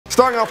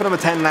Starting off at number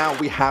 10 now,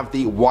 we have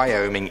the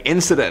Wyoming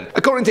incident.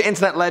 According to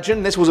internet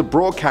legend, this was a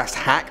broadcast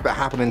hack that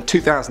happened in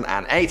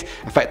 2008,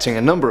 affecting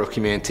a number of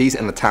communities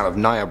in the town of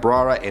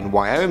Niobrara in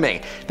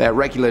Wyoming. Their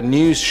regular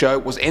news show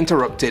was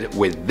interrupted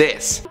with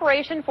this.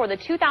 Preparation for the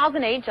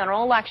 2008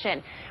 general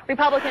election.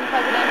 Republican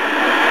President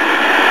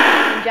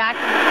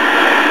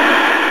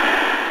Jackson.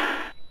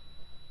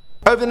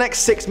 Over the next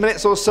 6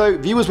 minutes or so,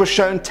 viewers were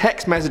shown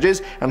text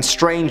messages and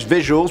strange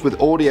visuals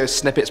with audio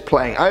snippets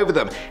playing over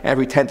them.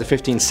 Every 10 to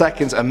 15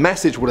 seconds a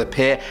message would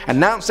appear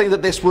announcing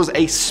that this was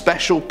a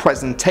special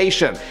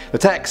presentation. The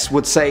text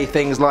would say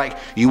things like,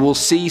 "You will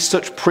see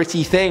such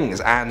pretty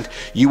things," and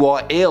 "You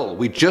are ill,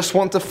 we just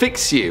want to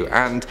fix you,"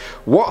 and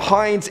 "What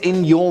hides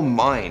in your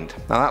mind?"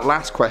 Now that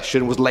last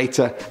question was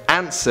later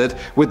answered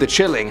with the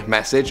chilling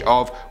message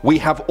of, "We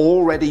have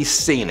already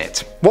seen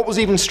it." What was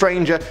even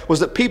stranger was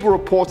that people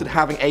reported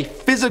having a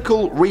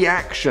physical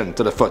reaction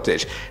to the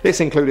footage. This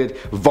included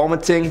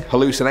vomiting,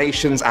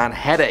 hallucinations and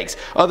headaches.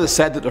 Others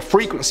said that the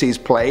frequencies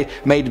played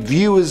made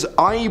viewers'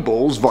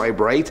 eyeballs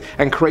vibrate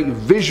and create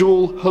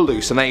visual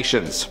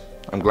hallucinations.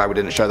 I'm glad we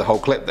didn't show the whole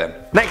clip then.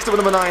 Next up at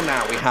number 9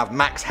 now, we have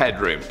Max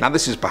Headroom. Now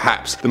this is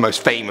perhaps the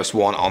most famous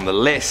one on the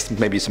list.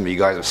 Maybe some of you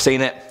guys have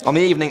seen it. On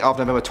the evening of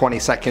November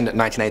 22nd,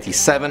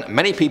 1987,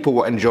 many people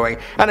were enjoying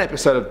an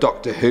episode of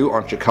Doctor Who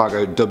on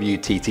Chicago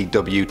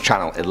WTTW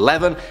Channel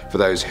 11. For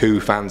those Who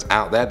fans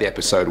out there, the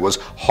episode was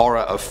Horror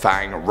of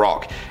Fang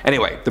Rock.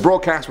 Anyway, the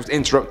broadcast was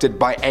interrupted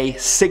by a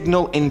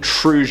signal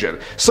intrusion.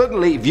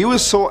 Suddenly,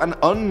 viewers saw an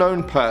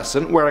unknown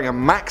person wearing a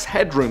Max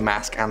Headroom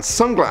mask and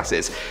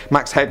sunglasses.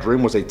 Max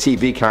Headroom was a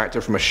TV character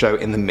from a show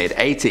in the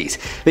mid-80s.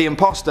 The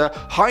imposter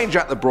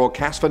hijacked the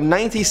broadcast for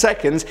 90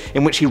 seconds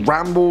in which he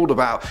rambled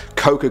about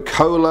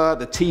Coca-Cola,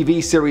 the TV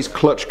series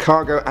Clutch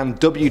Cargo and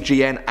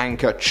WGN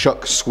anchor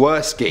Chuck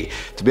Swirsky.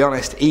 To be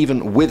honest,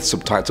 even with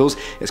subtitles,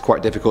 it's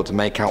quite difficult to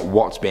make out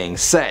what's being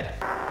said.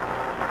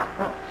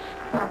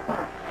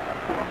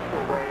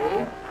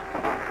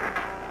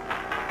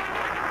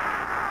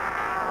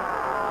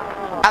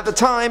 At the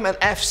time, an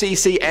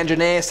FCC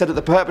engineer said that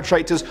the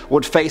perpetrators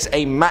would face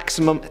a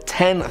maximum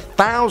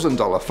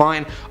 $10,000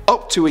 fine,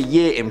 up to a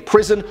year in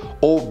prison,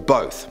 or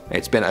both.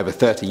 It's been over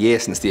 30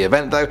 years since the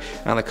event though,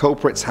 and the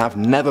culprits have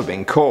never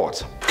been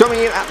caught. Coming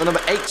in at the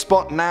number 8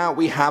 spot now,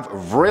 we have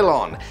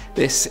Vrillon.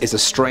 This is a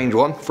strange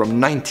one from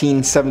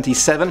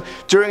 1977.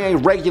 During a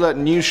regular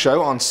news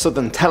show on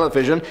Southern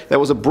Television, there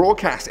was a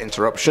broadcast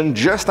interruption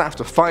just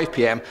after 5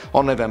 PM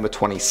on November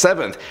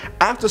 27th.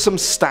 After some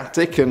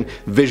static and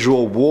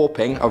visual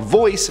warping, a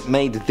voice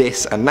made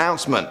this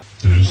announcement.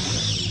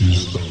 This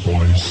is the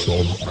voice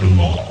of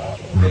Vrillon,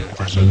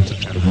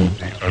 representative of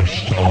the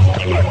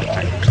Earthstar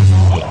Galactic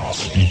Command,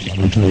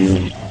 speaking to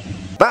you.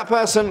 That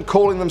person,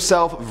 calling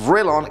themselves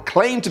Vrillon,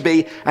 claimed to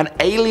be an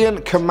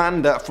alien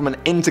commander from an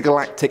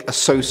intergalactic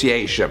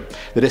association.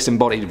 The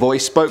disembodied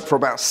voice spoke for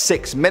about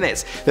 6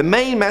 minutes. The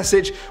main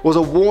message was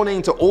a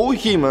warning to all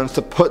humans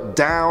to put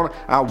down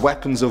our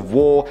weapons of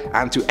war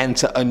and to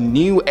enter a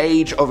new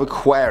age of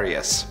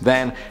Aquarius.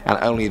 Then, and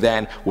only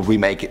then, would we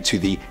make it to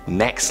the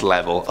next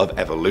level of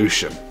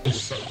evolution.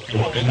 Suck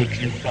your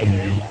energy from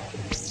you,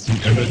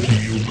 the energy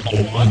you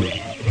call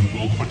money, and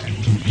we'll put it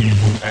to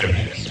evil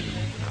areas,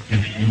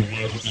 giving you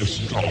worthless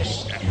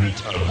dross in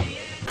return.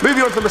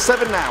 Moving on to number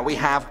 7 now, we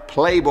have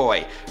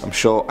Playboy. I'm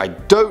sure I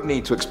don't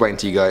need to explain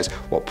to you guys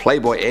what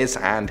Playboy is,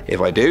 and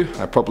if I do,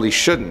 I probably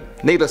shouldn't.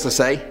 Needless to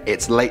say,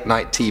 its late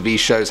night TV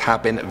shows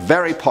have been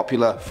very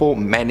popular for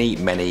many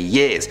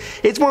years.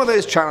 It's one of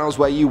those channels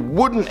where you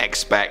wouldn't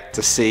expect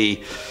to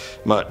see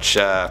much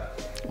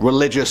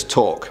religious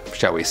talk,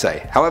 shall we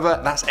say. However,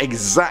 that's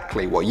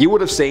exactly what you would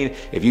have seen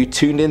if you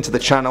tuned into the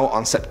channel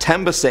on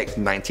September 6,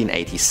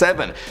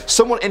 1987.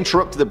 Someone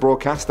interrupted the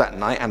broadcast that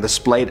night and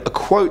displayed a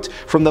quote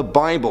from the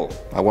Bible.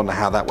 I wonder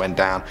how that went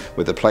down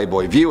with the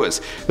Playboy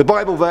viewers. The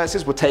Bible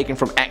verses were taken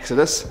from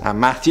Exodus and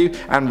Matthew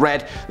and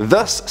read,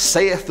 "Thus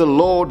saith the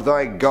Lord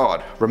thy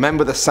God,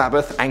 remember the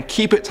Sabbath and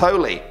keep it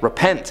holy.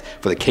 Repent,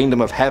 for the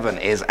kingdom of heaven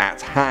is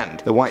at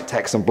hand." The white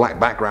text and black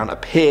background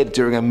appeared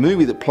during a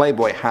movie that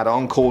Playboy had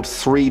on called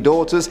Three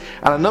Daughters,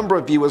 and a number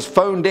of viewers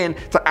phoned in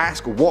to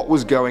ask what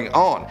was going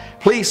on.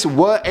 Police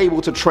were able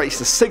to trace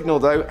the signal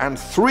though, and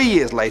 3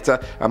 years later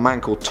a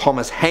man called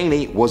Thomas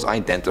Haney was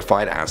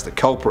identified as the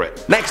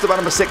culprit. Next up at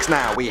number 6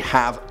 now, we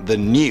have the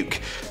nuke.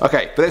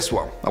 Okay, for this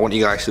one I want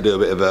you guys to do a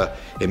bit of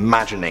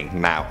imagining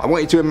now. I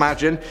want you to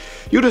imagine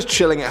you're just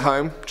chilling at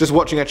home, just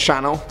watching a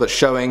channel that's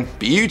showing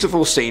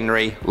beautiful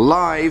scenery,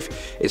 live,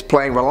 it's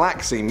playing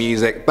relaxing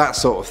music, that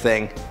sort of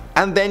thing,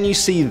 and then you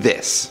see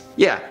this.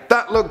 Yeah,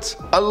 that looked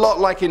a lot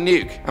like a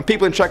nuke, and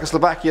people in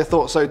Czechoslovakia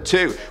thought so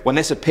too when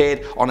this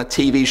appeared on a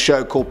TV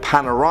show called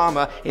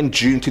Panorama in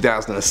June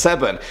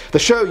 2007. The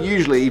show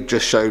usually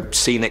just showed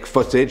scenic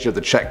footage of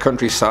the Czech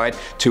countryside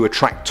to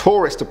attract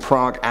tourists to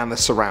Prague and the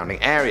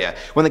surrounding area.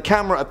 When the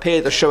camera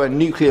appeared to show a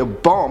nuclear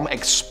bomb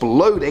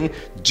exploding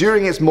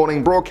during its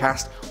morning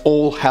broadcast,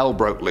 all hell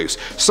broke loose.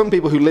 Some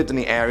people who lived in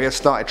the area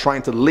started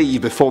trying to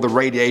leave before the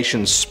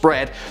radiation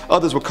spread.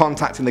 Others were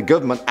contacting the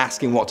government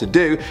asking what to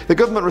do. The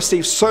government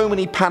received so so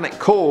many panic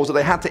calls that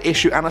they had to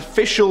issue an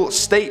official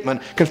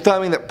statement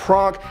confirming that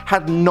Prague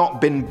had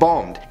not been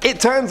bombed. It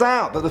turns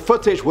out that the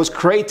footage was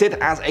created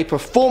as a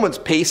performance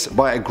piece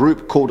by a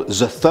group called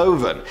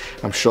Zothoven.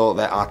 I'm sure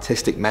their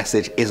artistic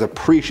message is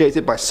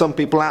appreciated by some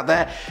people out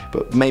there,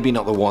 but maybe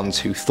not the ones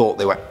who thought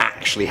they were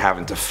actually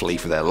having to flee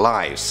for their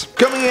lives.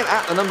 Coming in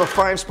at the number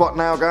 5 spot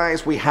now,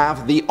 guys, we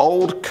have The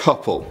Old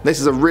Couple. This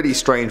is a really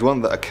strange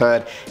one that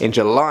occurred in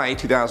July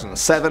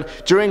 2007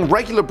 during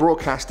regular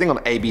broadcasting on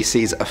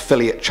ABC's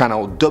affiliate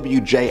channel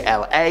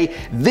WJLA.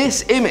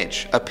 This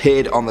image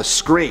appeared on the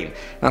screen.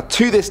 Now,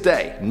 to this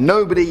day,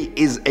 nobody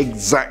is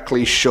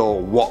exactly sure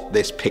what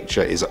this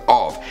picture is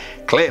of.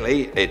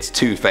 Clearly, it's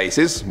two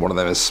faces. One of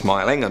them is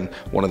smiling and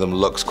one of them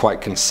looks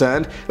quite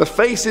concerned. The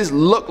faces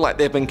look like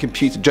they've been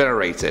computer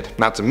generated.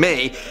 Now, to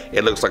me,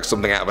 it looks like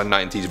something out of a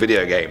 90s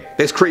video game.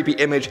 This creepy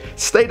image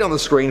stayed on the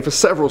screen for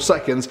several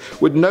seconds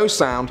with no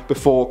sound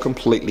before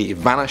completely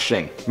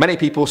vanishing. Many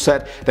people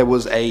said there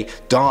was a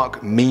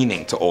dark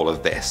meaning to all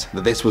of this,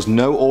 that this was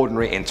no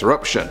ordinary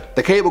interruption.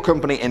 The cable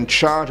company in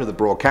charge of the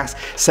broadcast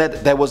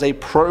said there was a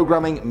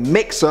programming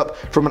mix-up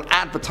from an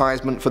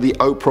advertisement for the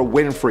Oprah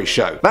Winfrey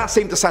Show. That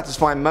seemed to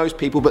satisfy most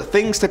people, but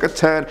things took a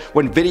turn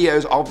when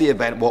videos of the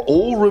event were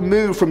all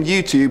removed from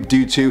YouTube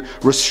due to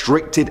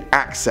restricted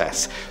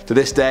access. To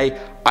this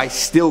day, I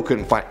still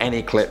couldn't find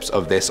any clips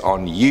of this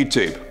on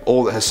YouTube.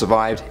 All that has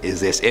survived is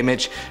this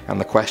image and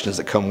the questions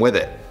that come with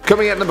it.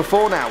 Coming in at number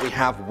 4 now, we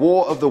have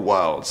War of the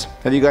Worlds.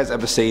 Have you guys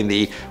ever seen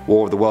the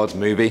War of the Worlds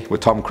movie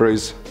with Tom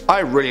Cruise? I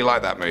really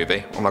like that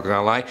movie, I'm not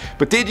gonna lie.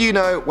 But did you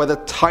know where the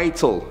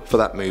title for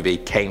that movie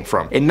came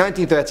from? In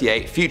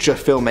 1938, future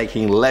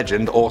filmmaking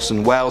legend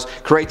Orson Welles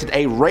created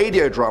a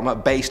radio drama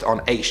based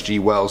on H.G.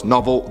 Wells'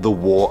 novel The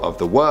War of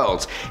the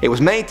Worlds. It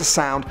was made to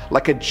sound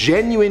like a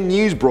genuine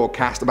news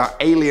broadcast about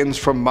aliens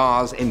from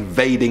Mars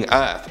invading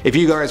Earth. If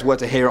you guys were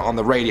to hear it on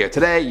the radio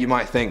today, you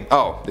might think,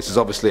 oh, this is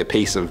obviously a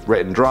piece of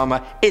written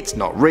drama, it's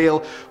not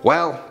real.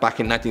 Well, back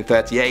in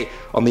 1938,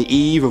 on the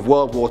eve of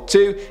World War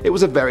II, it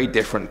was a very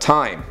different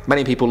time.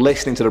 Many people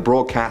listening to the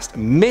broadcast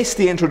missed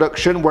the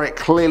introduction where it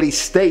clearly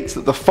states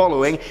that the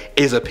following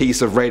is a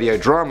piece of radio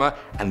drama,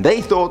 and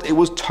they thought it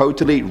was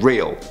totally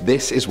real.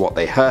 This is what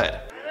they heard.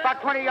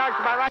 About 20 yards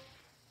to my right.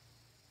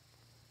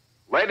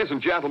 Ladies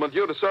and gentlemen,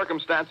 due to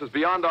circumstances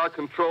beyond our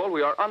control,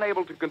 we are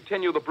unable to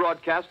continue the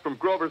broadcast from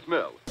Grover's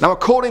Mill. Now,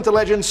 according to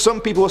legend, some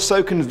people were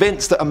so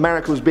convinced that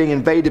America was being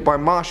invaded by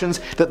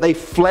Martians that they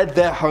fled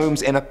their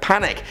homes in a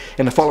panic.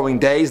 In the following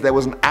days, there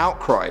was an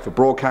outcry for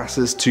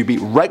broadcasters to be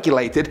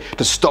regulated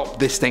to stop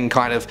this thing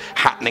kind of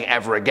happening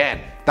ever again.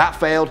 That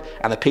failed,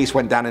 and the piece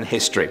went down in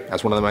history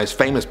as one of the most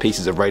famous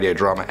pieces of radio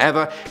drama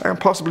ever, and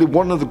possibly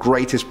one of the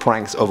greatest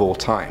pranks of all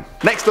time.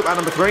 Next up at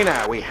number 3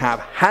 now, we have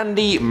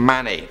Handy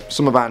Manny.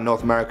 Some of our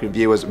North American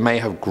viewers may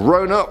have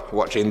grown up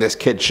watching this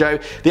kid show.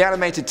 The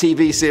animated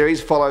TV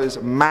series follows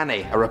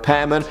Manny, a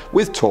repairman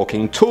with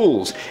talking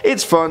tools.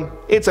 It's fun,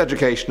 it's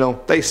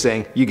educational, they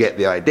sing, you get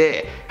the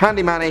idea.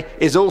 Handy Manny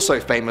is also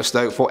famous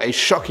though for a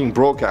shocking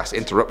broadcast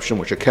interruption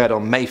which occurred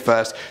on May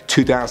 1st,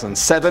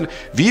 2007.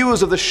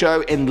 Viewers of the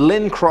show in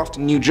Lincroft,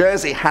 New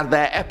Jersey had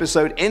their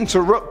episode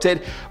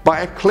interrupted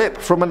by a clip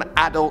from an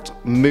adult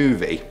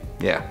movie.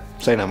 Yeah.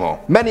 Say no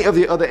more. Many of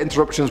the other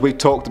interruptions we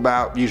talked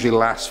about usually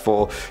last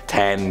for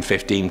 10,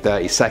 15,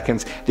 30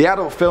 seconds. The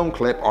adult film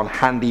clip on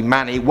Handy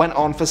Manny went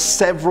on for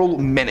several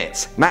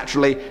minutes.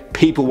 Naturally,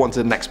 people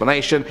wanted an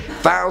explanation.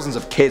 Thousands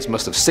of kids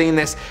must have seen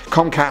this.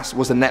 Comcast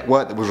was the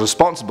network that was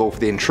responsible for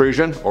the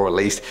intrusion, or at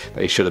least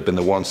they should have been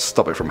the ones to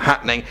stop it from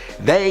happening.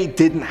 They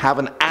didn't have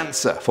an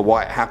answer for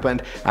why it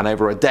happened, and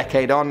over a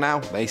decade on now,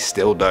 they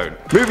still don't.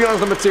 Moving on to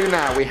number 2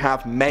 now, we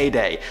have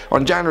Mayday.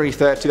 On January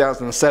 3rd,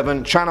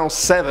 2007, Channel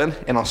 7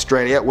 in Australia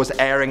was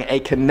airing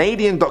a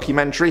Canadian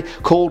documentary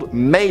called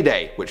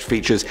Mayday, which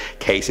features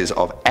cases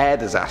of air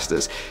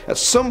disasters. At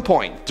some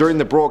point during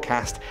the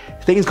broadcast,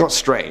 things got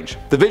strange.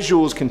 The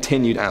visuals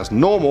continued as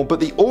normal, but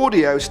the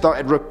audio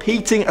started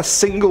repeating a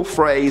single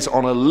phrase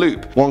on a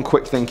loop. One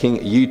quick-thinking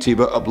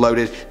YouTuber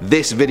uploaded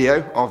this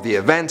video of the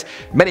event.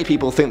 Many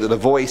people think that the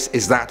voice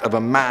is that of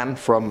a man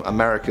from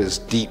America's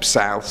deep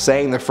south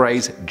saying the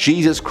phrase,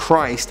 "Jesus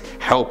Christ,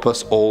 help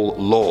us all,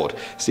 Lord."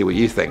 See what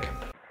you think.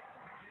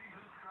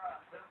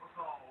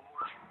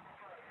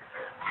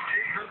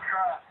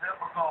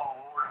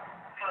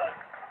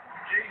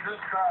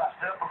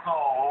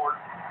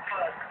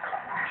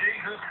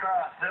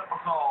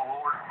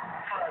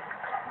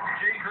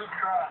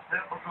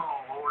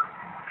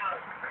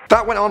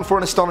 That went on for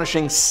an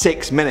astonishing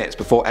 6 minutes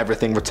before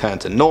everything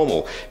returned to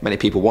normal. Many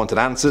people wanted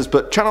answers,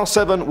 but Channel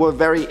 7 were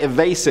very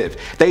evasive.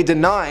 They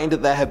denied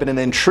that there had been an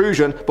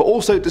intrusion, but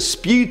also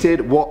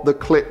disputed what the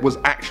clip was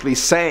actually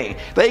saying.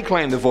 They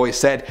claimed the voice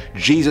said,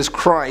 "Jesus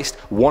Christ,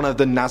 one of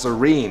the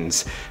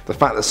Nazarenes." The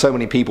fact that so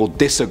many people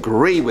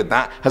disagree with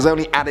that has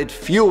only added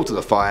fuel to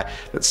the fire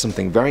that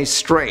something very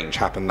strange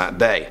happened that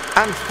day.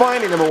 And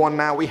finally, number 1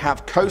 now, we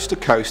have Coast to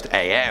Coast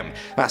AM.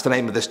 That's the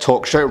name of this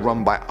talk show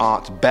run by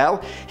Art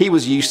Bell. He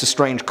was used to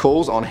strange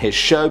calls on his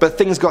show, but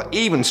things got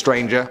even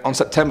stranger on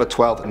September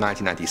 12,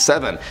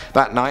 1997.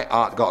 That night,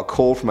 Art got a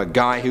call from a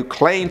guy who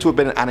claimed to have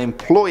been an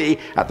employee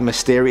at the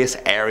mysterious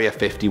Area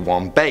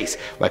 51 base,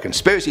 where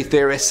conspiracy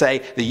theorists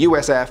say the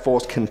US Air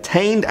Force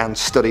contained and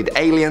studied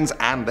aliens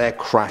and their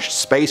crashed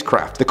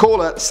spacecraft. The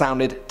caller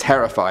sounded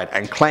terrified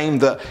and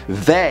claimed that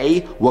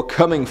they were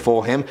coming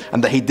for him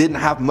and that he didn't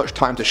have much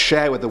time to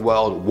share with the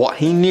world what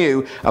he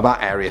knew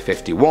about Area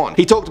 51.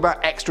 He talked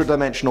about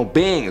extra-dimensional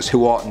beings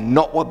who are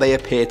not what they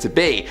appear to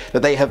be,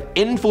 that they have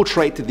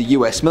infiltrated the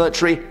US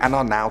military and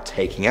are now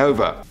taking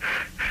over.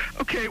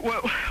 Okay,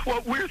 well,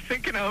 what we're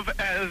thinking of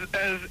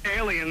as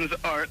aliens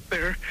are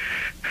they're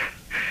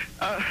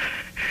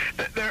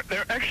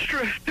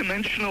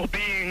extra-dimensional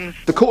beings.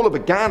 The caller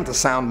began to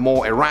sound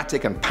more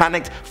erratic and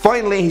panicked.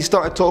 Finally, he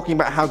started talking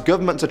about how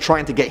governments are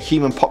trying to get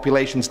human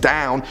populations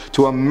down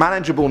to a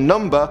manageable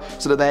number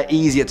so that they're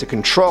easier to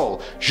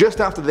control.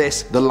 Just after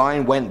this, the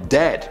line went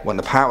dead when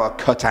the power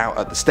cut out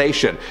at the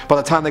station. By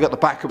the time they got the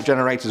backup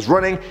generators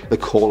running, the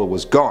caller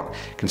was gone.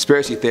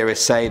 Conspiracy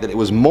theorists say that it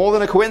was more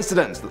than a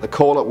coincidence that the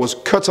caller was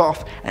cut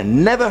off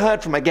and never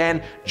heard from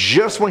again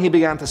just when he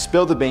began to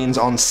spill the beans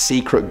on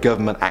secret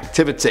government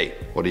activity.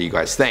 What do you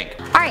guys think?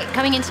 Alright,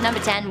 coming into number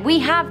 10, we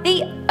have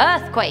the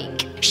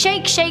earthquake.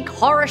 Shake, shake,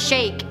 horror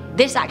shake.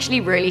 This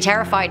actually really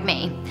terrified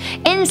me.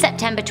 In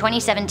September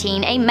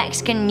 2017, a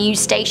Mexican news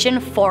station,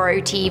 Foro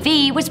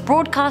TV, was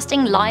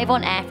broadcasting live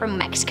on air from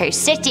Mexico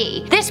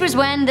City. This was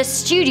when the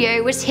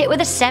studio was hit with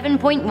a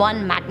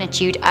 7.1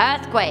 magnitude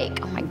earthquake.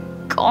 Oh my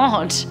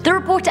God. The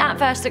reporter at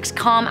first looks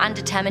calm and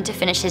determined to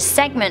finish his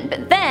segment,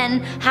 but then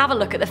have a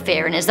look at the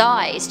fear in his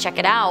eyes. Check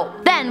it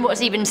out. Then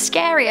what's even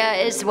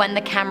scarier is when the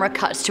camera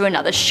cuts to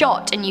another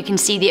shot and you can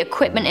see the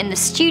equipment in the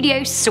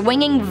studio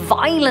swinging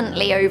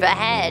violently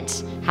overhead.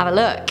 Have a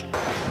look.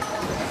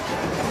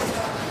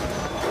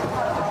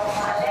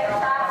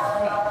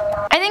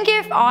 I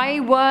think if I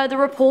were the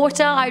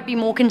reporter, I'd be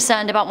more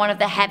concerned about one of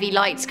the heavy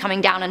lights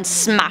coming down and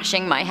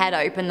smashing my head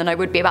open than I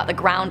would be about the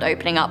ground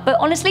opening up, but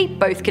honestly,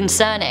 both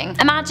concerning.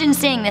 Imagine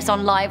seeing this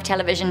on live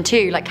television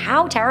too, like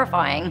how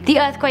terrifying. The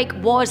earthquake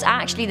was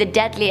actually the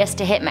deadliest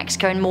to hit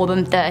Mexico in more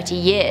than 30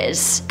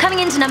 years. Coming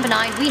into number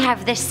 9, we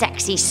have this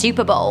sexy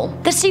Super Bowl.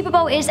 The Super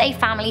Bowl is a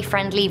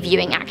family-friendly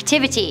viewing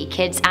activity.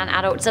 Kids and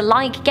adults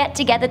alike get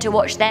together to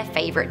watch their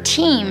favorite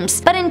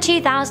teams. But in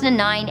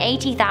 2009,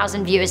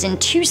 80,000 viewers in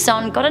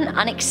Tucson got an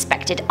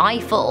unexpected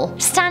eyeful.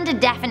 Standard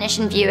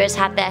definition viewers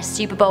had their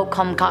Super Bowl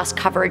Comcast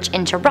coverage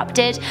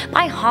interrupted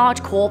by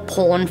hardcore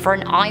porn for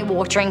an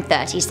eye-watering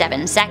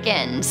 37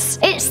 seconds.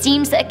 It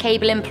seems that a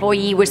cable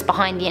employee was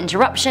behind the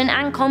interruption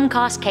and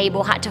Comcast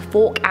Cable had to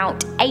fork out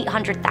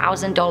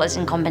 $800,000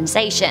 in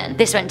compensation.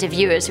 This went to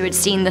viewers who had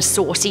seen the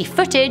saucy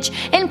footage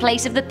in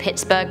place of the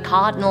Pittsburgh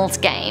Cardinals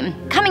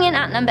game. Coming in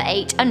at number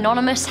 8,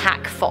 Anonymous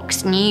hack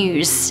Fox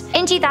News.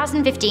 In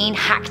 2015,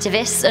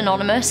 Hacktivists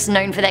Anonymous,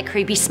 known for their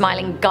creepy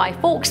smiling Guy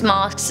Fawkes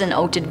masks and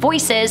altered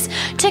voices,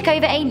 took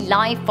over a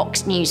live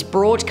Fox News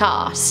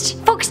broadcast.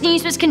 Fox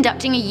News was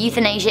conducting a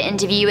euthanasia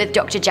interview with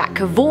Dr. Jack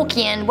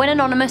Kevorkian when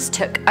Anonymous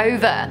took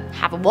over.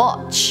 Have a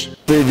watch.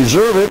 They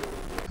deserve it.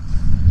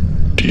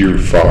 Dear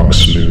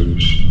Fox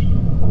News,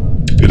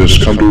 it has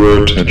come to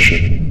our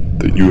attention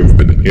that you have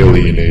been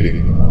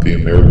alienating the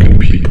American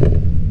people.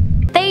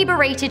 They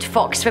berated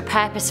Fox for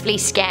purposefully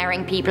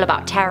scaring people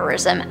about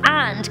terrorism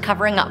and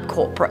covering up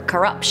corporate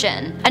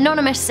corruption.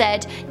 Anonymous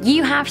said,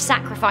 "You have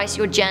sacrificed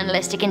your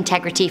journalistic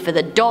integrity for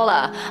the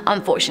dollar.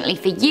 Unfortunately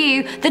for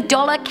you, the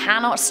dollar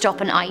cannot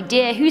stop an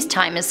idea whose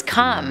time has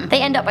come." They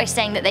end up by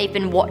saying that they've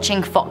been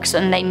watching Fox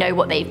and they know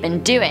what they've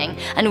been doing,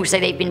 and also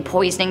they've been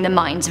poisoning the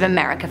minds of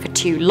America for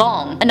too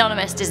long.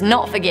 Anonymous does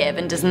not forgive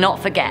and does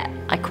not forget.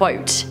 I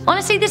quote.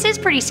 Honestly, this is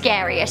pretty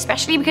scary,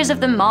 especially because of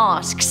the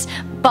masks.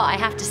 But I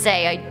have to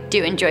say, I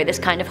do enjoy this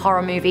kind of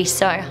horror movie,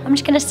 so I'm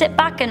just gonna sit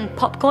back and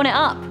popcorn it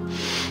up.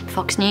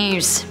 Fox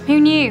News. Who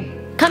knew?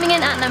 Coming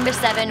in at number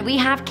 7, we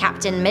have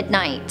Captain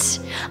Midnight.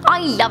 I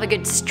love a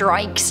good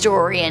strike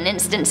story, an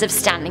instance of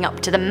standing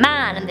up to the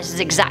man, and this is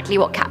exactly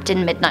what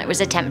Captain Midnight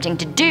was attempting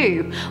to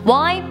do.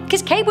 Why?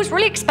 Because cable's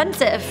really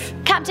expensive.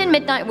 Captain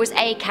Midnight was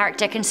a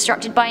character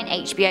constructed by an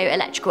HBO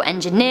electrical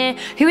engineer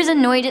who was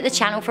annoyed at the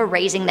channel for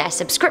raising their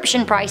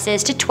subscription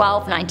prices to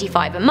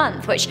 $12.95 a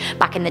month, which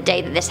back in the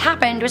day that this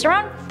happened was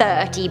around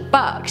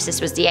 $30.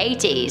 This was the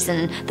 80s,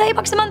 and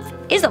 $30 a month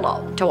is a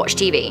lot to watch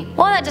TV.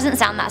 While that doesn't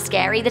sound that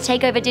scary, the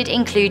takeover did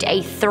include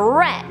a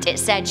threat. It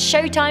said,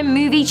 "Showtime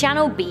movie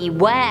channel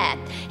beware."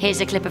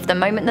 Here's a clip of the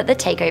moment that the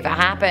takeover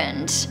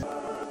happened.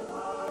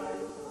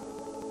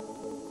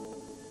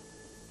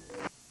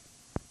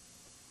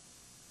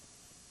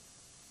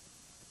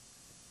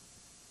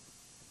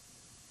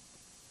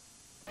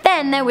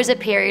 Then then there was a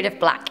period of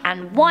black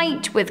and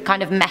white with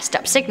kind of messed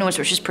up signals,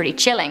 which was pretty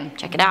chilling.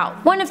 Check it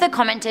out. One of the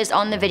commenters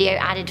on the video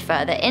added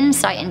further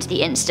insight into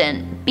the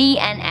incident.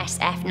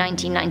 BNSF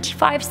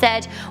 1995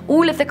 said,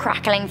 "All of the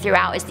crackling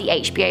throughout is the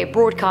HBO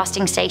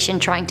broadcasting station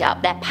trying to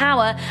up their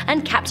power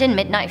and Captain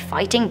Midnight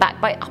fighting back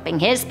by upping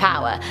his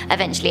power.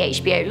 Eventually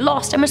HBO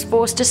lost and was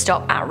forced to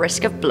stop at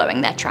risk of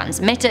blowing their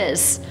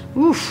transmitters."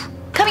 Oof.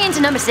 Coming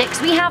into number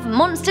 6, we have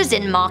monsters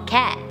in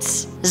Marquette.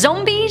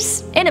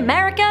 Zombies? In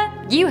America?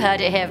 You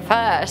heard it here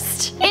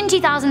first. In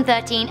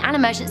 2013, an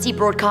emergency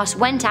broadcast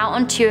went out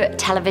on 2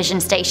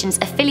 television stations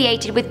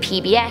affiliated with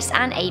PBS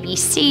and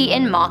ABC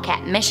in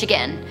Marquette,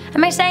 Michigan.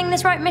 Am I saying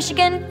this right,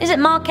 Michigan? Is it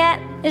Marquette?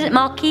 Is it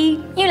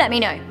Marquee? You let me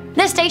know.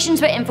 The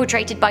stations were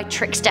infiltrated by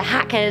trickster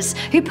hackers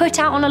who put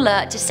out an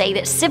alert to say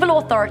that civil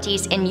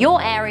authorities in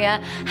your area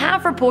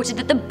have reported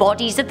that the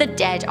bodies of the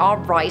dead are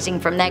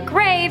rising from their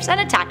graves and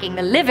attacking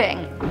the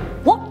living.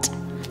 What?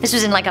 This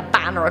was in like a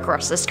banner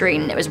across the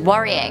screen and it was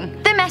worrying.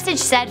 The message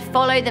said,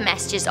 "Follow the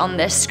messages on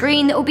the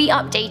screen that will be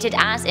updated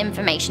as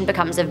information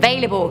becomes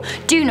available.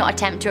 Do not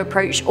attempt to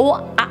approach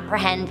or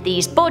apprehend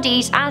these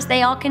bodies as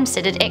they are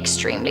considered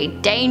extremely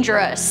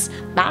dangerous."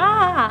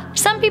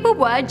 Some people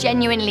were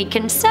genuinely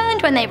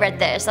concerned when they read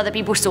this, other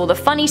people saw the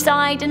funny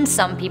side, and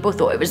some people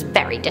thought it was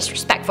very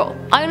disrespectful.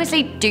 I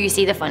honestly do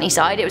see the funny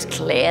side, it was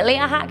clearly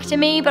a hack to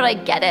me, but I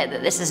get it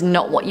that this is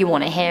not what you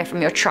want to hear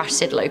from your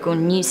trusted local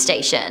news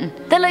station.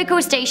 The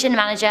local station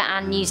manager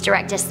and news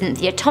director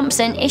Cynthia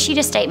Thompson issued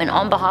a statement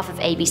on behalf of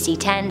ABC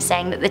 10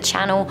 saying that the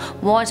channel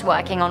was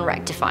working on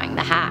rectifying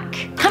the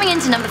hack. Coming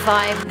into number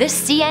 5, the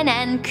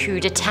CNN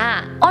coup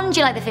d'etat. On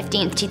July the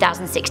 15th,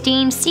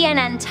 2016,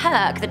 CNN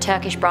Turk, the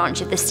Turkish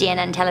branch of the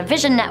CNN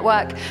television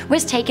network,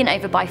 was taken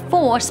over by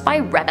force by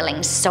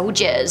rebelling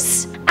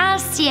soldiers.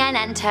 As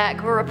CNN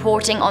Turk were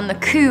reporting on the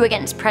coup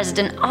against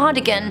President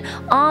Erdogan,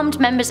 armed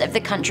members of the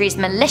country's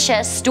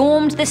militia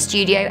stormed the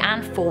studio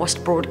and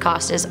forced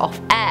broadcasters off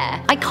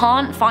air. I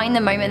can't find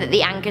the moment that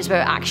the anchors were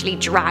actually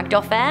dragged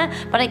off air,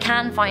 but I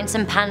can find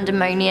some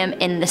pandemonium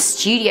in the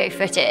studio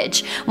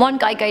footage. One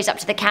guy goes up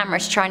to the camera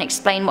to try and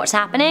explain what's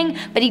happening,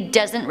 but he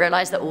doesn't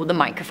realize that all the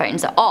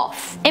microphones are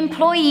off.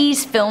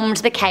 Employees filmed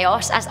the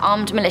chaos as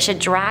armed militia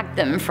dragged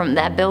them from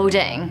their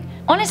building.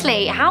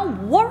 Honestly, how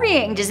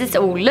worrying does this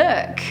all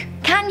look?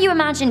 Can you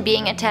imagine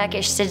being a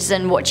Turkish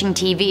citizen watching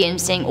TV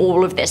and seeing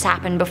all of this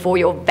happen before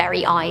your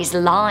very eyes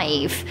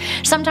live?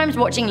 Sometimes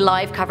watching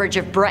live coverage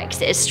of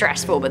Brexit is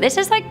stressful, but this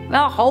is like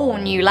a whole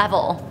new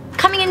level.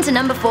 Coming into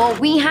number 4,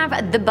 we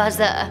have the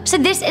buzzer. So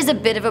this is a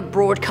bit of a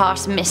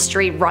broadcast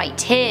mystery right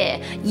here.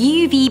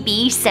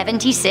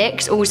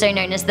 UVB76, also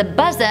known as the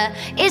buzzer,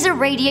 is a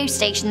radio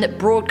station that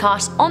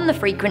broadcasts on the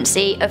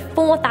frequency of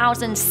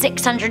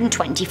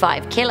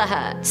 4,625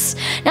 kHz.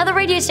 Now the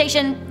radio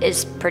station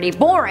is pretty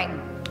boring.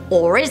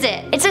 Or is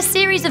it? It's a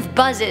series of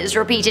buzzes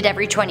repeated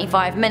every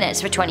 25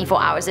 minutes for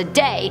 24 hours a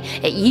day.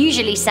 It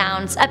usually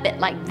sounds a bit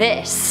like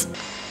this.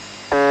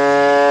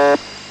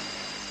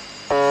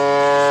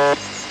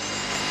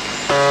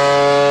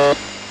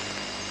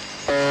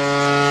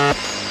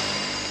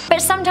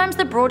 Sometimes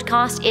the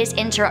broadcast is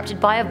interrupted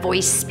by a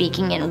voice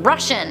speaking in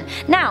Russian.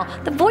 Now,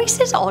 the voice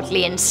is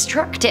oddly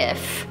instructive.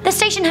 The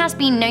station has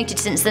been noted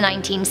since the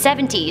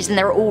 1970s, and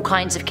there are all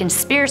kinds of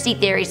conspiracy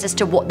theories as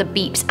to what the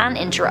beeps and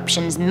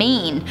interruptions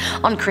mean.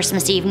 On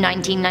Christmas Eve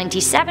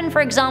 1997,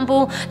 for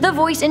example, the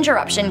voice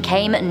interruption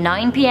came at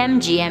 9 PM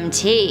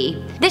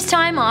GMT. This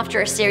time,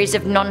 after a series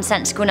of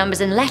nonsensical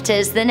numbers and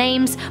letters, the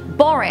names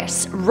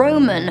Boris,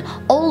 Roman,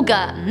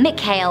 Olga,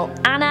 Mikhail,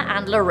 Anna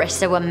and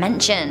Larissa were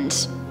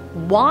mentioned.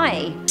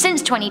 Why?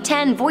 Since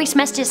 2010, voice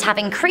messages have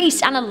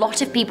increased and a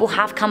lot of people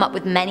have come up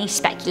with many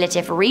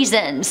speculative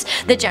reasons.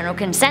 The general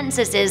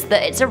consensus is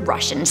that it's a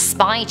Russian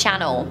spy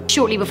channel.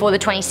 Shortly before the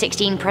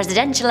 2016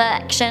 presidential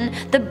election,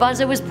 the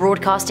buzzer was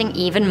broadcasting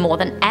even more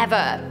than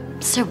ever.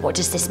 So what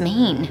does this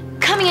mean?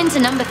 Coming into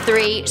number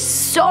 3,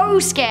 so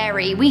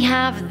scary, we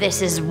have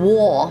This Is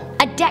War.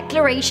 A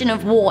declaration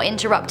of war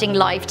interrupting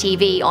live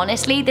TV.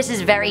 Honestly, this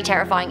is very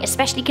terrifying,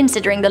 especially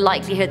considering the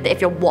likelihood that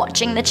if you're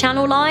watching the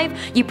channel live,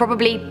 you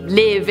probably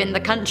live in the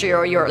country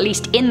or you're at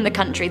least in the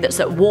country that's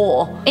at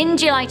war. In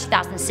July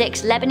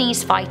 2006,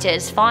 Lebanese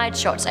fighters fired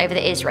shots over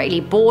the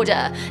Israeli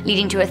border,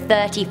 leading to a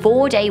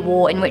 34-day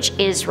war in which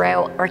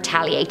Israel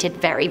retaliated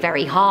very,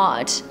 very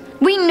hard.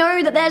 We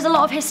know that there's a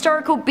lot of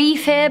historical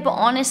beef here, but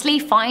honestly,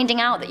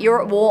 finding out that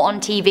you're at war on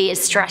TV is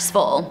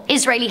stressful.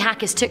 Israeli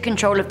hackers took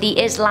control of the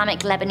Islamic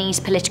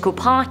Lebanese political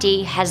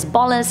party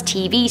Hezbollah's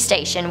TV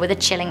station with a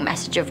chilling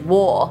message of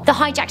war. The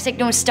hijack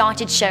signals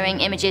started showing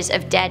images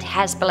of dead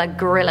Hezbollah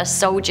guerrilla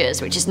soldiers,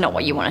 which is not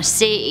what you want to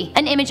see.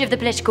 An image of the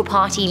political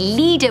party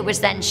leader was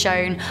then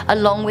shown,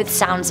 along with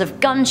sounds of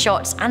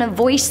gunshots and a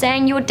voice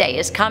saying your day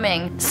is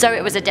coming. So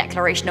it was a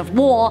declaration of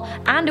war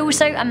and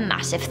also a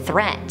massive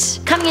threat.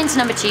 Coming into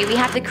number 2, we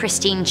have the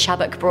Christine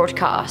Chubbuck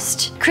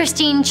broadcast.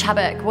 Christine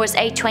Chubbuck was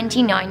a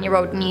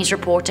 29-year-old news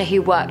reporter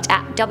who worked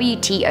at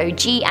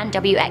WTOG and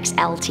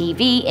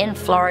WXL-TV in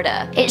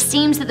Florida. It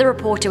seems that the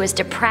reporter was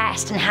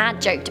depressed and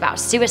had joked about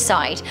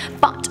suicide,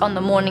 but on the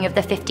morning of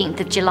the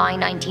 15th of July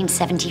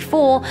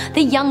 1974,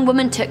 the young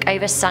woman took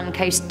over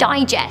Suncoast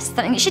Digest,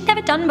 something that she'd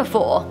never done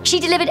before.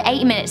 She delivered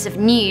 8 minutes of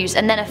news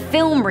and then a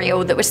film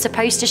reel that was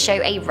supposed to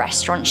show a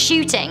restaurant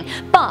shooting,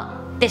 but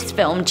this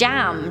film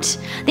jammed.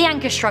 The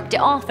anchor shrugged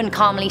it off and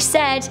calmly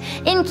said,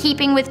 "In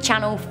keeping with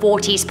Channel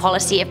 40's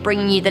policy of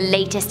bringing you the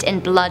latest in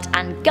blood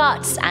and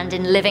guts and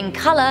in living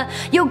colour,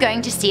 you're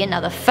going to see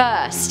another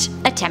first.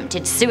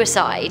 Attempted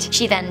suicide."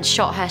 She then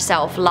shot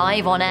herself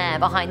live on air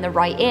behind the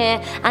right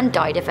ear and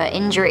died of her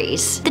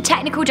injuries. The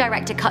technical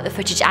director cut the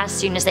footage as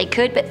soon as they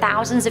could, but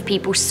thousands of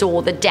people saw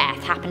the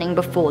death happening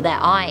before their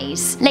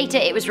eyes. Later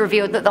it was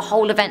revealed that the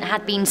whole event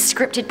had been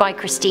scripted by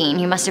Christine,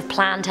 who must have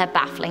planned her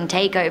baffling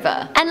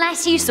takeover.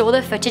 Unless you saw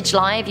the footage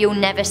live, you'll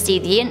never see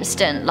the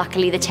incident.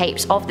 Luckily the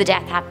tapes of the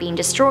death have been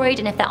destroyed,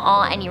 and if there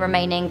are any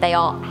remaining, they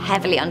are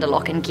heavily under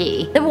lock and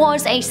key. There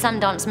was a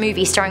Sundance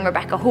movie starring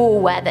Rebecca Hall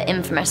where the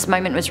infamous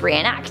moment was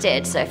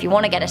reenacted, so if you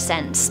want to get a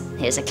sense,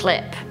 here's a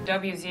clip.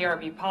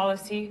 WZRB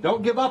policy.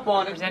 Don't give up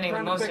on it. Presenting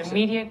the most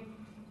immediate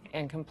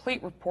and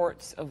complete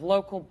reports of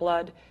local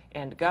blood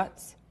and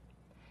guts.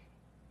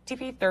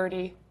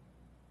 TP30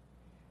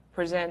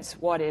 presents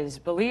what is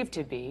believed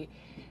to be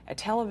a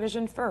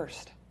television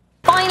first.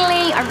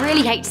 Finally, I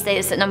really hate to say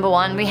this, at number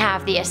 1 we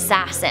have The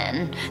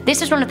Assassin.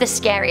 This was one of the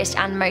scariest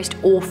and most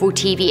awful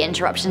TV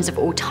interruptions of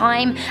all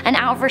time, and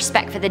out of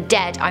respect for the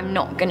dead, I'm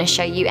not going to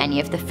show you any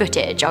of the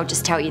footage, I'll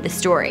just tell you the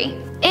story.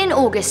 In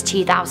August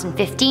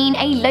 2015,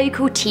 a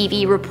local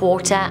TV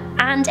reporter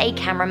and a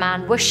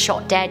cameraman were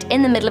shot dead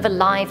in the middle of a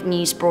live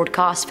news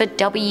broadcast for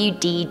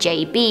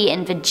WDJB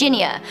in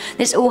Virginia.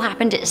 This all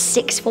happened at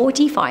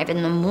 6:45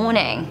 in the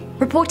morning.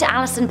 Reporter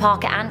Alison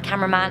Parker and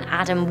cameraman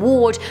Adam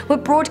Ward were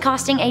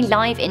broadcasting a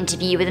live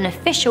interview with an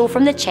official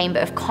from the Chamber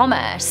of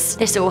Commerce.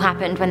 This all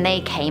happened when they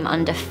came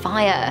under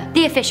fire.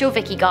 The official,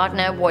 Vicky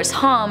Gardner, was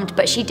harmed,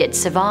 but she did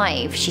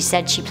survive. She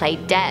said she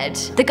played dead.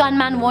 The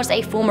gunman was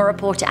a former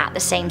reporter at the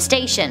same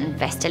station,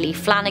 Vesterly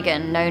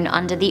Flanagan, known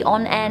under the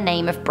on-air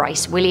name of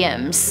Bryce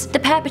Williams. The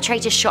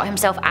perpetrator shot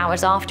himself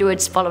hours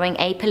afterwards following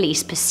a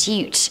police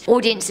pursuit.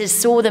 Audiences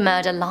saw the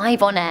murder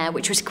live on air,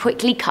 which was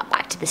quickly cut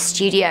back to the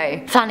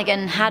studio.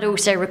 Flanagan had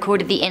also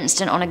recorded the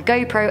incident on a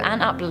GoPro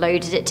and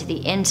uploaded it to the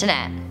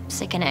internet.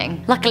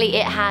 Sickening. Luckily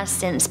it has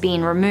since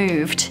been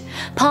removed.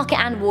 Parker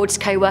and Ward's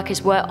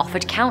co-workers were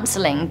offered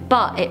counselling,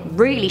 but it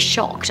really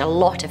shocked a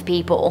lot of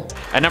people.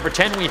 At number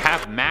 10 we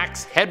have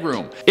Max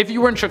Headroom. If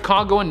you were in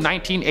Chicago in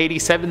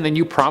 1987, then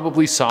you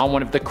probably saw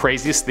one of the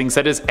craziest things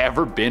that has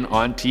ever been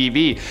on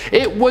TV.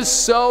 It was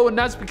so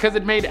nuts because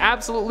it made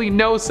absolutely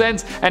no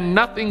sense and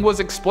nothing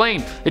was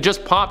explained. It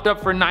just popped up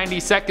for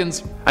 90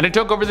 seconds and it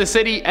took over the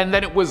city and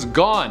then it was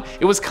gone.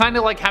 It was kind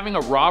of like having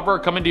a robber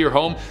come into your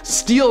home,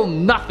 steal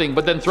nothing,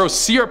 but then throw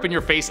syrup in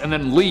your face and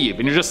then leave,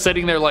 and you're just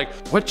sitting there like,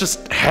 what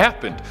just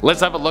happened? Let's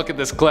have a look at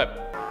this clip.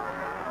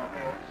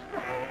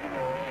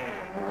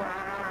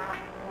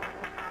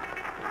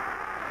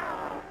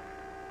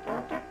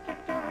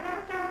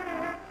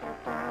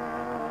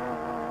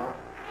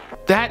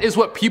 That is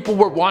what people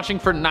were watching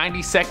for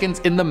 90 seconds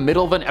in the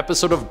middle of an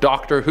episode of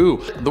Doctor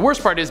Who. The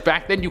worst part is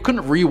back then you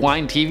couldn't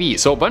rewind TV,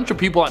 so a bunch of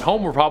people at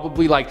home were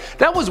probably like,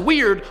 that was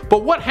weird,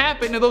 but what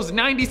happened in those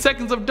 90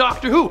 seconds of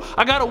Doctor Who?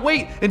 I gotta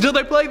wait until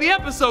they play the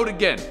episode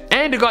again.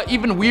 And it got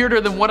even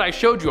weirder than what I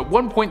showed you. At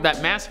one point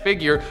that masked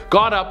figure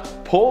got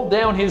up, pulled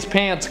down his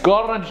pants,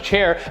 got on a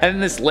chair, and then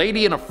this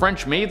lady in a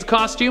French maid's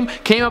costume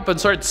came up and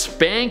started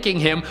spanking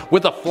him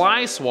with a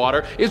fly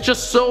swatter. It's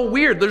just so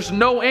weird. There's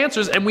no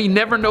answers and we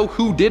never know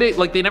who did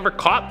it. Like, they never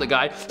caught the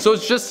guy, so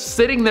it's just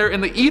sitting there in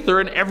the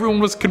ether and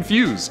everyone was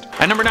confused.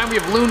 At number 9 we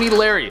have Looney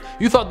Larry.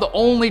 You thought the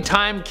only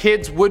time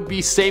kids would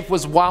be safe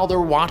was while they're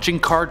watching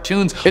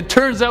cartoons. It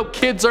turns out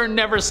kids are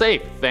never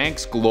safe,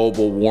 thanks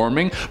global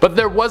warming. But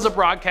there was a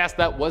broadcast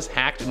that was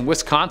hacked in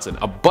Wisconsin.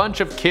 A bunch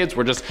of kids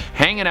were just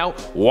hanging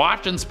out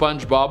watching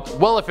SpongeBob.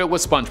 Well, if it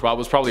was SpongeBob, it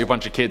was probably a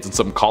bunch of kids and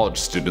some college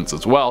students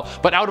as well.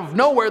 But out of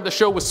nowhere the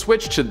show was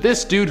switched to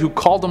this dude who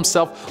called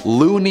himself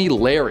Looney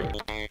Larry.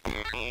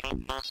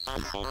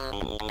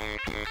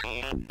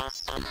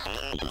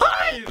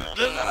 Hi,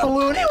 this is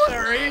Looney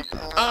Larry.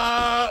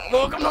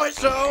 Welcome to my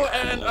show,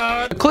 and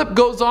the clip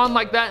goes on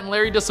like that, and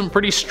Larry does some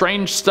pretty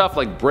strange stuff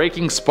like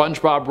breaking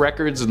SpongeBob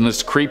records in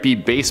this creepy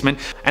basement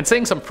and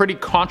saying some pretty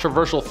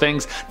controversial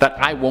things that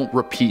I won't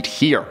repeat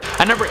here.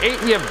 At number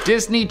 8 we have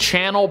Disney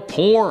Channel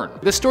porn.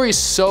 This story is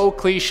so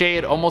cliche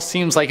it almost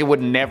seems like it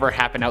would never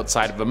happen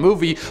outside of a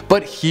movie,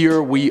 but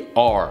here we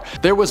are.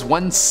 There was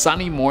one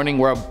sunny morning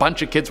where a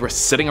bunch of kids were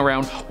sitting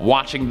around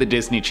watching the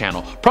Disney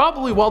Channel,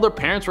 probably while their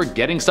parents were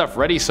getting stuff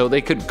ready so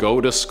they could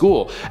go to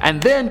school.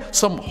 And then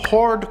some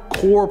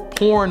hardcore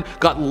porn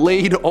got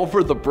laid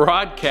over the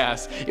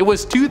broadcast. It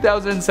was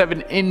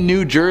 2007 in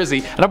New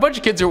Jersey, and a bunch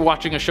of kids who were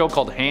watching a show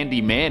called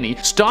Handy Manny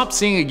stopped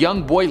seeing a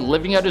young boy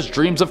living out his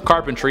dreams of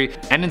carpentry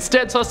and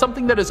instead saw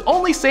something that is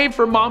only saved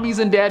for mommies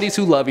and daddies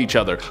who love each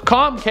other.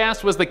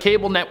 Comcast was the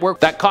cable network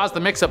that caused the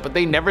mix-up, but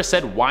they never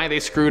said why they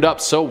screwed up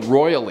so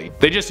royally.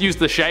 They just used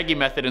the Shaggy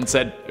method and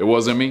said, it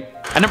wasn't me.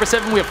 At number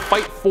 7 we have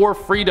Fight for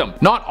Freedom.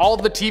 Not all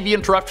the TV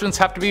interruptions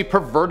have to be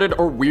perverted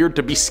or weird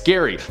to be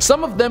scary.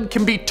 Some of them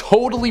can be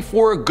totally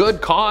for a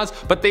good cause,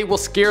 but they will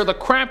scare the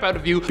crap out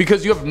of you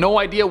because you have no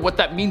idea what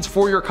that means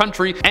for your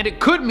country, and it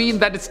could mean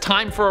that it's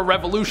time for a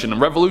revolution,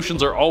 and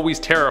revolutions are always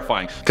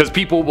terrifying because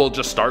people will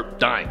just start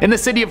dying. In the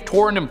city of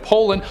Torun in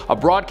Poland, a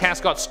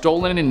broadcast got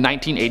stolen in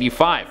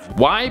 1985.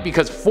 Why?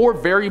 Because 4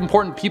 very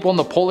important people in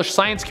the Polish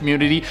science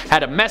community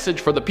had a message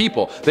for the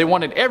people. They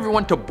wanted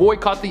everyone to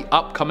boycott the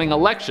upcoming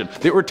election.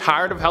 They were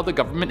tired of how the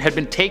government had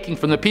been taking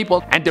from the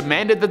people and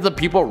demanded that the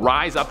people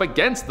rise up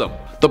against them.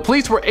 The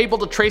police were able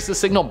to trace the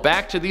signal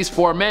back to these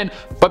 4 men,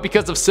 but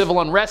because of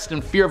civil unrest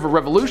and fear of a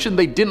revolution,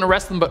 they didn't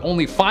arrest them but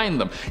only fined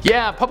them.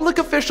 Yeah, public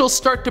officials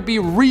start to be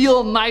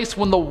real nice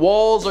when the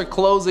walls are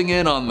closing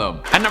in on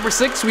them. At number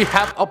 6 we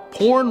have a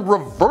porn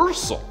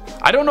reversal.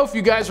 I don't know if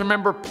you guys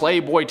remember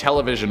Playboy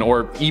television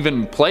or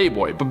even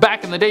Playboy, but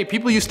back in the day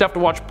people used to have to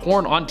watch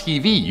porn on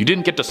TV. You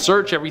didn't get to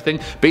search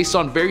everything based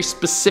on very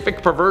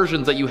specific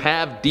perversions that you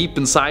have deep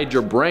inside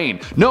your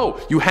brain. No,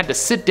 you had to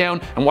sit down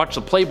and watch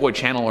the Playboy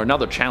channel or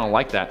another channel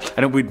like that,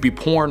 and it would be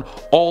porn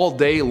all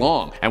day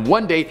long. And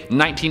one day in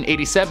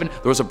 1987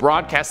 there was a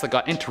broadcast that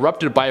got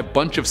interrupted by a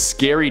bunch of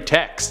scary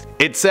text.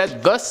 It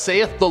said, "Thus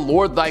saith the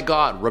Lord thy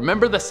God,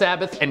 remember the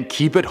Sabbath and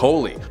keep it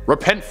holy.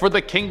 Repent, for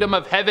the kingdom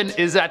of heaven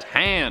is at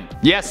hand."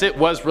 Yes, it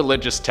was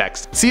religious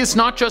text. See, it's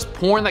not just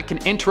porn that can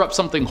interrupt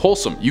something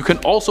wholesome. You can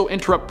also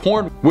interrupt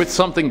porn with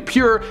something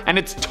pure, and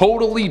it's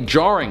totally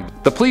jarring.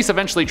 The police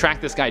eventually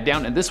tracked this guy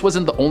down, and this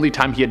wasn't the only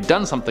time he had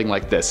done something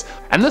like this.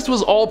 And this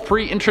was all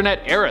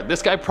pre-internet era.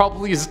 This guy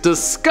probably is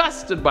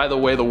disgusted by the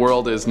way the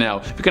world is now.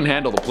 If you can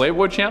handle the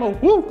Playboy channel,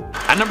 woo!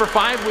 At number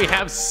 5 we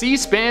have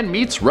C-SPAN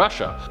meets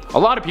Russia. A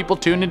lot of people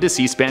tune into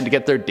C-SPAN to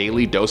get their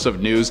daily dose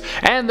of news,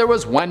 and there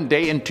was one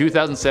day in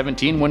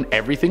 2017 when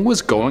everything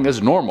was going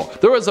as normal.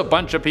 There was a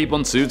bunch of people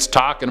in suits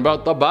talking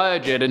about the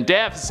budget and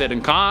deficit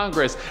and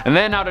Congress, and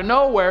then out of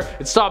nowhere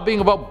it stopped being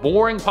about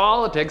boring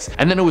politics,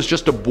 and then it was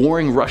just a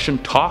boring Russian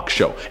talk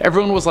show.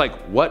 Everyone was like,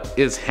 what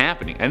is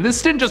happening? And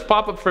this didn't just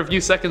pop up for a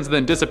few seconds and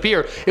then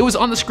disappear. It was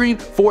on the screen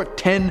for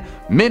 10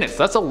 minutes.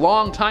 That's a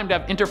long time to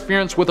have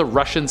interference with a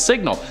Russian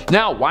signal.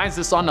 Now, why is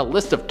this on a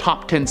list of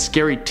top 10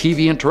 scary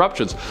TV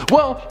interruptions?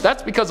 Well,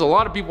 that's because a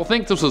lot of people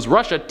think this was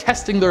Russia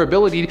testing their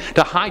ability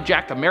to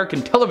hijack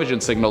American television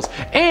signals,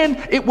 and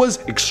it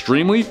was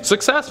extremely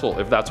successful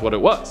if that's what it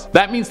was.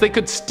 That means they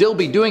could still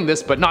be doing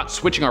this but not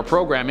switching our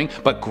programming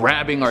but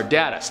grabbing our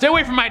data. Stay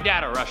away from my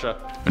data, Russia.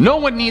 No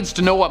one needs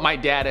to know what my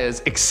data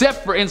is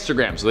except for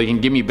Instagram so they can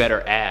give me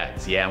better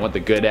ads. Yeah, I want the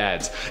good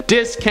ads.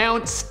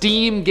 Discount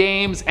Steam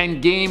games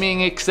and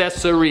gaming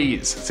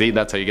accessories. See,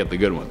 that's how you get the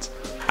good ones.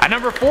 At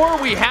number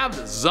 4 we have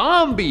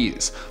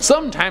zombies.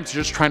 Sometimes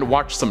you're just trying to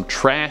watch some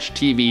trash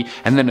TV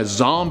and then a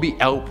zombie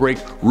outbreak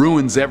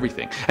ruins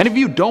everything. And if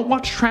you don't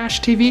watch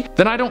trash TV,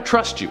 then I don't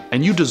trust you,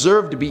 and you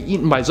deserve to be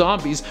eaten by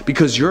zombies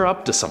because you're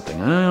up to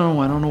something.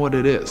 I don't know what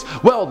it is.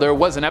 Well, there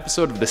was an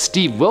episode of the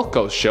Steve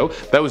Wilkos show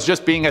that was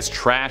just being as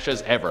trash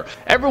as ever.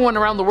 Everyone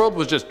around the world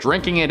was just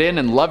drinking it in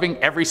and loving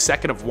every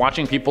second of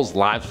watching people's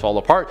lives fall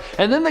apart,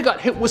 and then they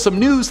got hit with some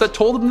news that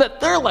told them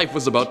that their life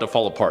was about to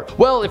fall apart.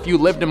 Well, if you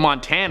lived in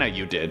Montana,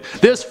 you did.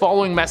 This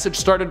following message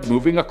started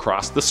moving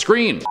across the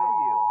screen.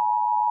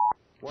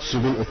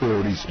 Civil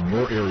authorities in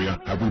your area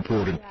have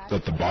reported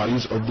that the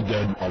bodies of the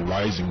dead are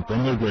rising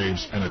from their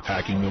graves and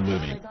attacking the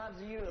living.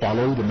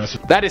 Follow the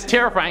message. That is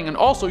terrifying, and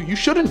also you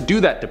shouldn't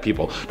do that to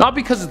people. Not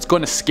because it's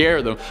going to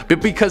scare them,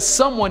 but because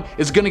someone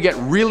is going to get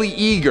really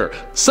eager.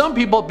 Some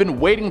people have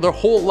been waiting their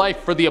whole life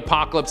for the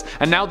apocalypse,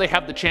 and now they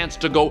have the chance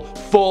to go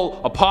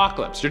full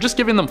apocalypse. You're just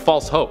giving them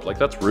false hope. Like,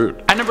 that's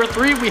rude. At number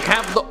 3 we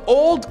have the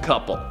old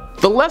couple.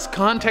 The less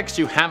context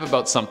you have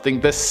about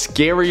something, the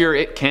scarier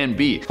it can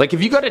be. Like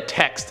if you got a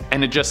text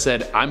and it just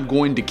said, "I'm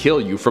going to kill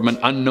you" from an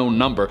unknown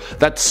number,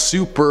 that's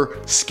super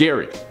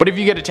scary. But if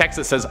you get a text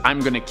that says,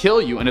 "I'm gonna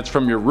kill you," and it's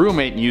from your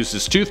roommate and used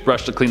his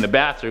toothbrush to clean the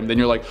bathroom, then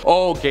you're like,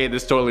 oh, okay,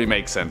 this totally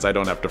makes sense. I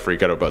don't have to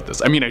freak out about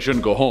this. I mean, I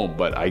shouldn't go home,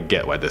 but I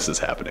get why this is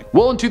happening.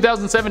 Well, in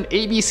 2007,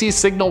 ABC's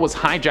signal was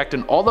hijacked,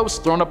 and all that was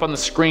thrown up on the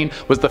screen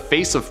was the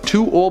face of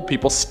 2 old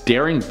people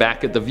staring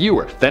back at the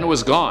viewer. Then it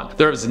was gone.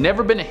 There has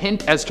never been a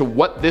hint as to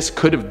what this this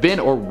could have been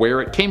or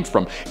where it came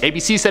from.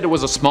 ABC said it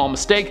was a small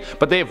mistake,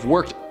 but they have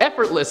worked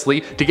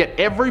effortlessly to get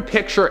every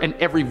picture and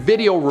every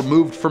video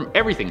removed from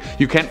everything.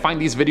 You can't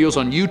find these videos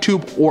on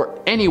YouTube or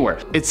anywhere.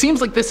 It seems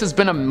like this has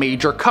been a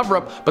major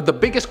cover-up, but the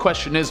biggest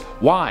question is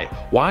why?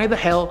 Why the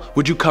hell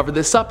would you cover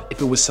this up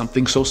if it was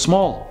something so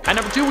small? At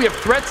number 2, we have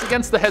threats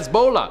against the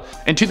Hezbollah.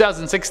 In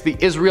 2006, the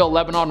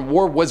Israel-Lebanon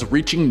war was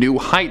reaching new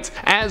heights.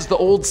 As the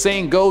old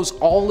saying goes,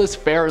 all is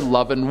fair in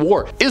love and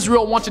war.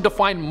 Israel wanted to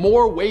find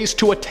more ways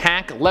to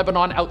attack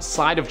Lebanon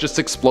outside of just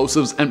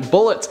explosives and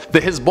bullets.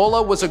 The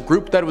Hezbollah was a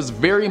group that was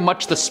very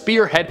much the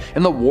spearhead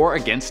in the war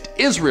against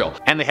Israel,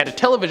 and they had a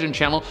television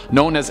channel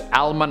known as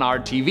Al-Manar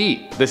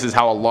TV. This is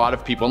how a lot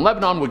of people in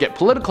Lebanon would get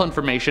political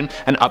information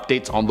and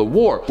updates on the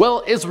war.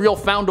 Well, Israel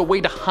found a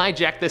way to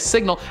hijack this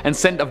signal and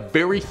send a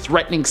very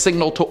threatening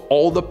signal to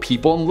all the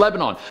people in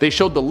Lebanon. They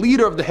showed the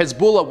leader of the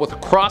Hezbollah with a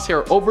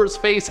crosshair over his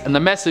face and the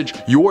message,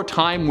 "Your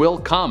time will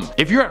come."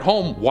 If you're at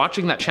home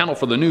watching that channel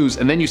for the news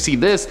and then you see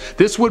this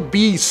would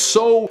be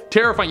so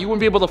terrifying. You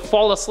wouldn't be able to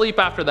fall asleep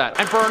after that.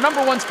 And for our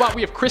number 1 spot,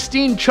 we have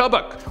Christine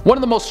Chubbuck. One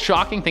of the most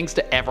shocking things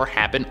to ever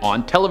happen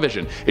on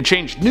television. It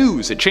changed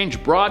news, it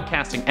changed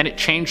broadcasting, and it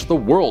changed the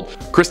world.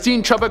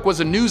 Christine Chubbuck was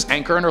a news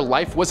anchor and her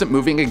life wasn't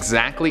moving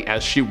exactly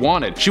as she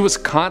wanted. She was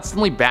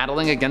constantly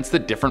battling against the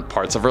different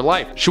parts of her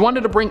life. She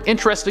wanted to bring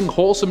interesting,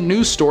 wholesome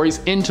news stories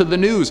into the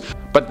news,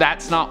 but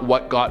that's not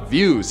what got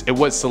views. It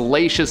was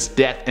salacious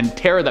death and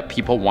terror that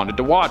people wanted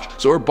to watch,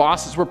 so her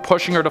bosses were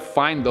pushing her to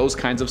find those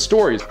kinds of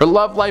stories. Her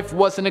love life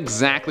wasn't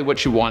exactly what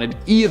she wanted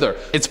either.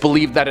 It's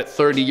believed that at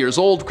 30 years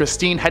old,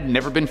 Christine had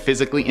never been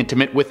physically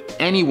intimate with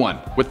anyone.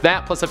 With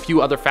that plus a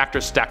few other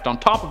factors stacked on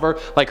top of her,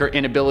 like her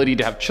inability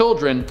to have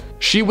children,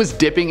 she was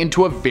dipping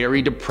into a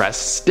very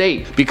depressed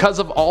state. Because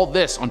of all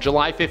this, on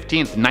July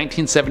 15th,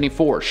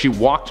 1974, she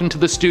walked into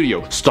the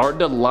studio,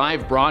 started a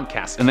live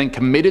broadcast, and then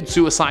committed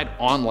suicide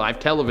on live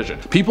television.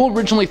 People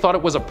originally thought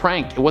it was a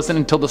prank. It wasn't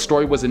until the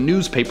story was in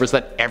newspapers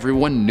that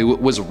everyone knew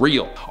it was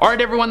real.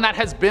 Alright everyone, that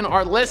has been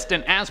our list,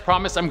 and as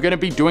promised, I'm going to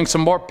be doing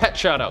some more pet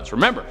shoutouts.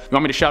 Remember, if you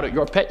want me to shout out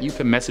your pet, you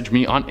can message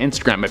me on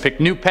Instagram. I pick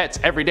new pets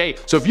every day,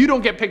 so if you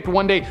don't get picked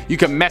one day, you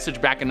can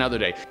message back another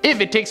day.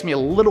 If it takes me a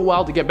little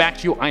while to get back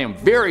to you, I am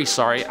very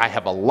sorry. I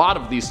have a lot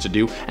of these to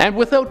do, and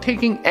without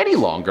taking any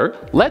longer,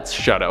 let's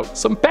shout out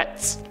some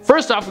pets.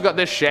 First off, we got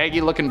this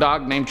shaggy looking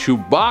dog named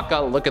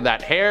Chewbacca. Look at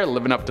that hair,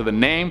 living up to the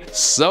name,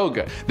 so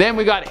good. Then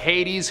we got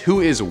Hades,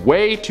 who is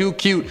way too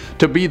cute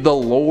to be the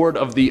lord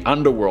of the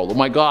underworld. Oh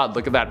my god,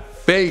 look at that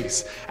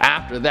face.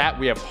 After that,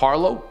 we have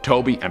Harlow,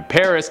 Toby, and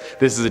Paris.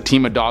 This is a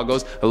team of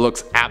doggos that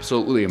looks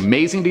absolutely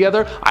amazing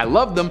together. I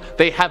love them.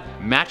 They have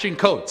matching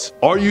coats.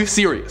 Are you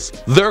serious?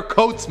 Their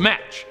coats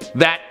match.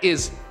 That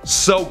is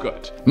so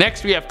good.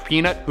 Next we have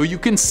Peanut, who you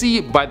can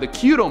see by the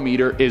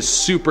cutometer is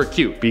super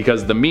cute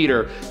because the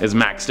meter is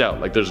maxed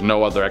out. Like there's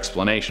no other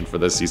explanation for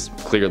this. He's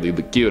clearly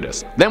the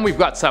cutest. Then we've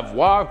got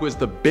Savoir, who has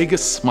the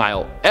biggest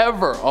smile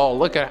ever. Oh,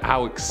 look at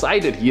how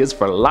excited he is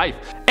for life.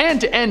 And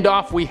to end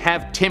off, we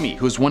have Timmy,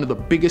 who's one of the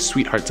biggest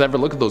sweethearts ever.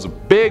 Look at those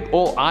big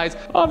old eyes.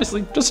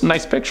 Obviously, just a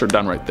nice picture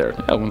done right there.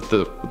 Yeah, with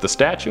the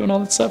statue and all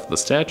that stuff. The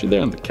statue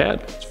there and the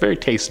cat. It's very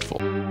tasteful.